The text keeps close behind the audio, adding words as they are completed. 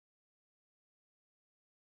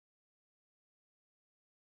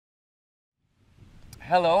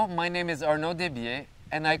Hello, my name is Arnaud Debier,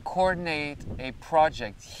 and I coordinate a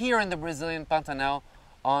project here in the Brazilian Pantanal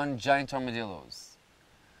on giant armadillos.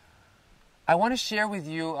 I want to share with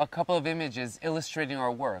you a couple of images illustrating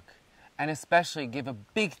our work, and especially give a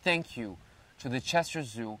big thank you to the Chester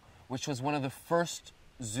Zoo, which was one of the first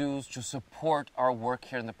zoos to support our work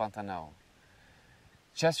here in the Pantanal.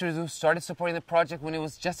 Chester Zoo started supporting the project when it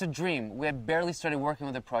was just a dream. We had barely started working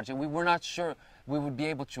with the project. We were not sure we would be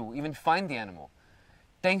able to even find the animal.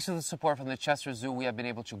 Thanks to the support from the Chester Zoo, we have been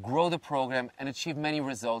able to grow the program and achieve many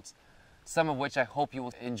results, some of which I hope you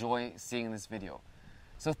will enjoy seeing in this video.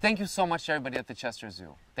 So thank you so much to everybody at the Chester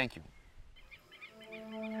Zoo. Thank you.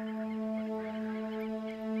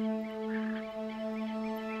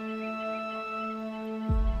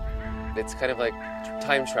 It's kind of like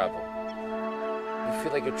time travel. You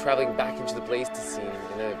feel like you're traveling back into the Pleistocene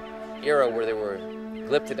in an era where there were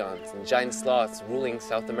glyptodons and giant sloths ruling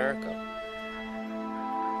South America.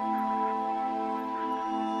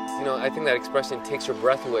 You know, I think that expression takes your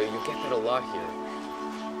breath away. You get that a lot here.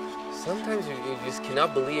 Sometimes you just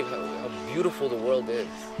cannot believe how beautiful the world is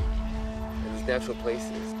in these natural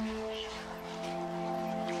places.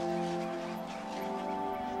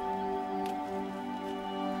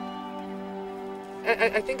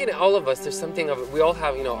 I think in all of us, there's something of, we all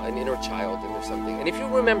have, you know, an inner child and there's something. And if you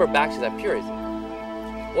remember back to that purity,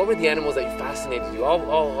 what were the animals that fascinated you?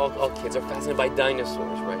 All kids are fascinated by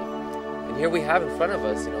dinosaurs, right? And here we have in front of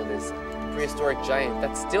us, you know, this prehistoric giant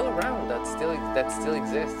that's still around, that still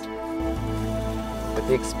exists. But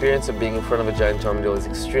the experience of being in front of a giant armadillo is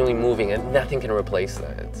extremely moving, and nothing can replace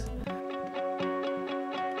that.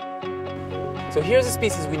 So here's a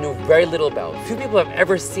species we knew very little about. Few people have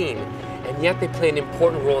ever seen, and yet they play an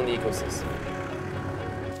important role in the ecosystem.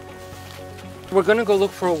 We're gonna go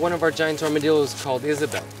look for one of our giant armadillos called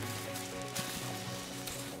Isabel.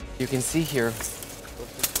 You can see here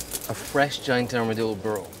a fresh giant armadillo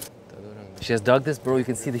burrow. She has dug this burrow. You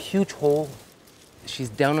can see the huge hole. She's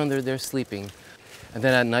down under there sleeping. And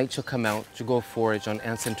then at night she'll come out to go forage on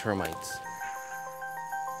ants and termites.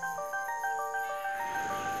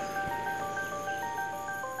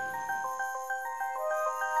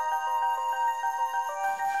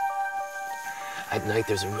 At night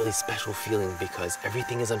there's a really special feeling because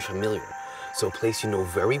everything is unfamiliar. So a place you know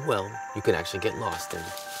very well, you can actually get lost in.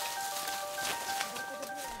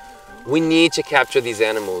 We need to capture these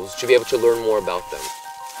animals to be able to learn more about them.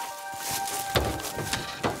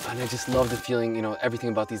 And I just love the feeling, you know, everything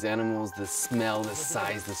about these animals, the smell, the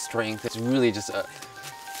size, the strength. It's really just a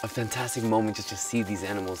fantastic moment just to see these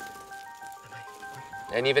animals.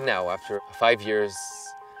 And even now, after 5 years,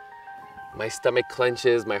 my stomach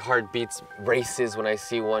clenches, my heart beats, races when I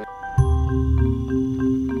see one.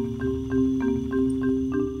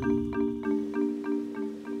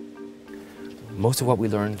 Most of what we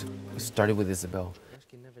learned started with Isabel.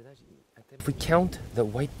 If we count the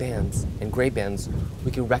white bands and gray bands, we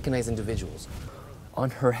can recognize individuals. On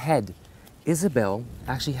her head, Isabel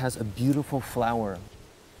actually has a beautiful flower.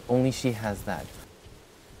 Only she has that.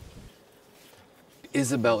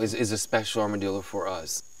 Isabel is a special armadillo for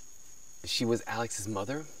us. She was Alex's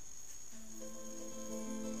mother.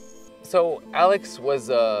 So Alex was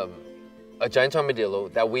a giant armadillo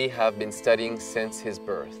that we have been studying since his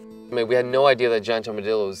birth. I mean, we had no idea that giant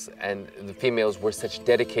armadillos and the females were such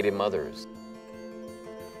dedicated mothers.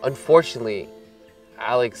 Unfortunately,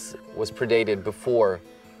 Alex was predated before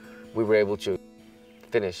we were able to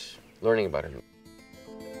finish learning about him.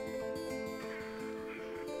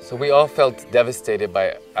 So we all felt devastated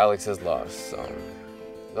by Alex's loss.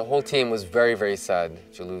 The whole team was very, very sad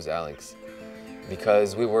to lose Alex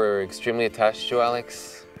because we were extremely attached to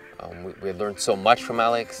Alex. We had learned so much from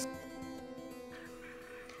Alex.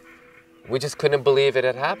 We just couldn't believe it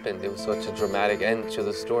had happened. It was such a dramatic end to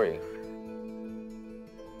the story.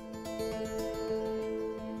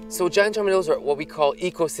 So giant armadillos are what we call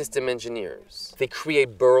ecosystem engineers. They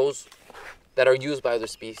create burrows that are used by other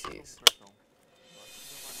species.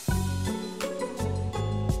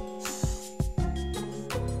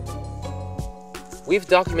 We've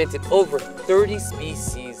documented over 30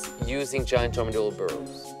 species using giant armadillo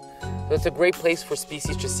burrows. So it's a great place for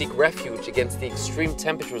species to seek refuge against the extreme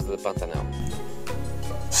temperatures of the Pantanal.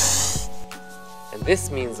 And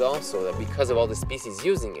this means also that because of all the species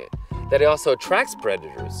using it, that it also attracts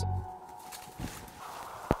predators.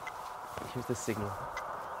 Here's the signal.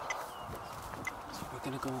 So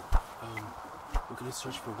we're gonna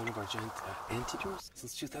search for one of our giant anteaters.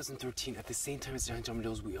 Since 2013, at the same time as giant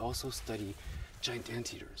armadillos, we also study giant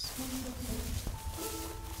anteaters.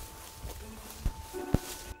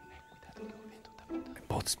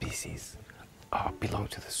 Both species belong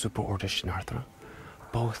to the superorder Schnarthra,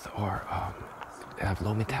 Both are have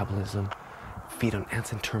low metabolism, feed on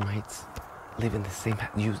ants and termites, live in the same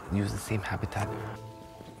use the same habitat.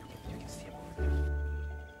 You can see them over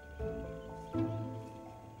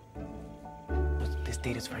there. This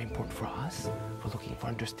data is very important for us. We're looking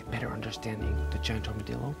for better understanding the giant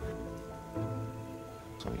armadillo.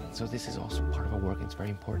 So this is also part of our work. It's very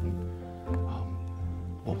important.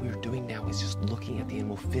 What we're doing now is just looking at the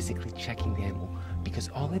animal, physically checking the animal, because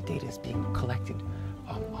all the data is being collected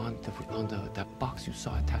on that box you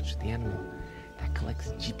saw attached to the animal. That collects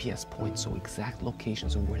GPS points, so exact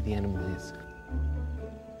locations of where the animal is.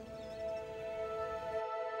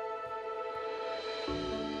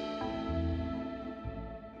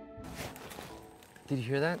 Did you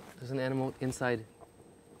hear that? There's an animal inside.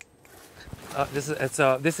 This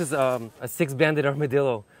is a six-banded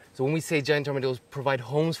armadillo. So when we say giant armadillos provide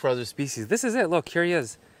homes for other species, this is it. Look, here he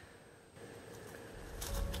is.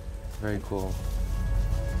 Very cool.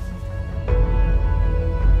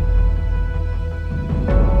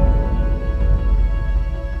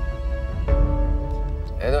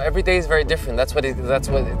 And every day is very different. That's what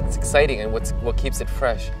it's exciting and what keeps it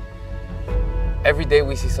fresh. Every day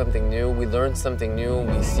we see something new. We learn something new.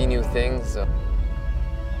 We see new things.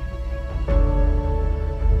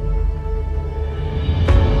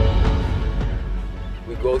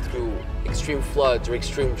 Go through extreme floods or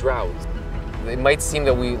extreme droughts. It might seem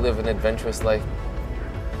that we live an adventurous life.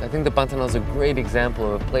 I think the Pantanal is a great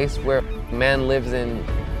example of a place where man lives in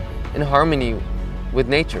harmony with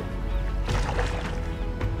nature.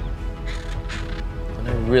 And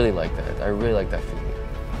I really like that. I really like that feeling.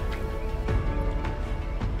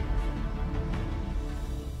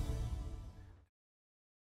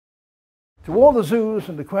 To all the zoos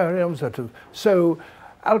and aquariums that have so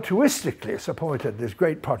altruistically supported this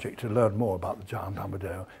great project to learn more about the giant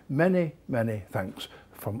armadillo, many, many thanks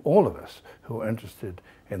from all of us who are interested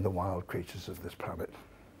in the wild creatures of this planet.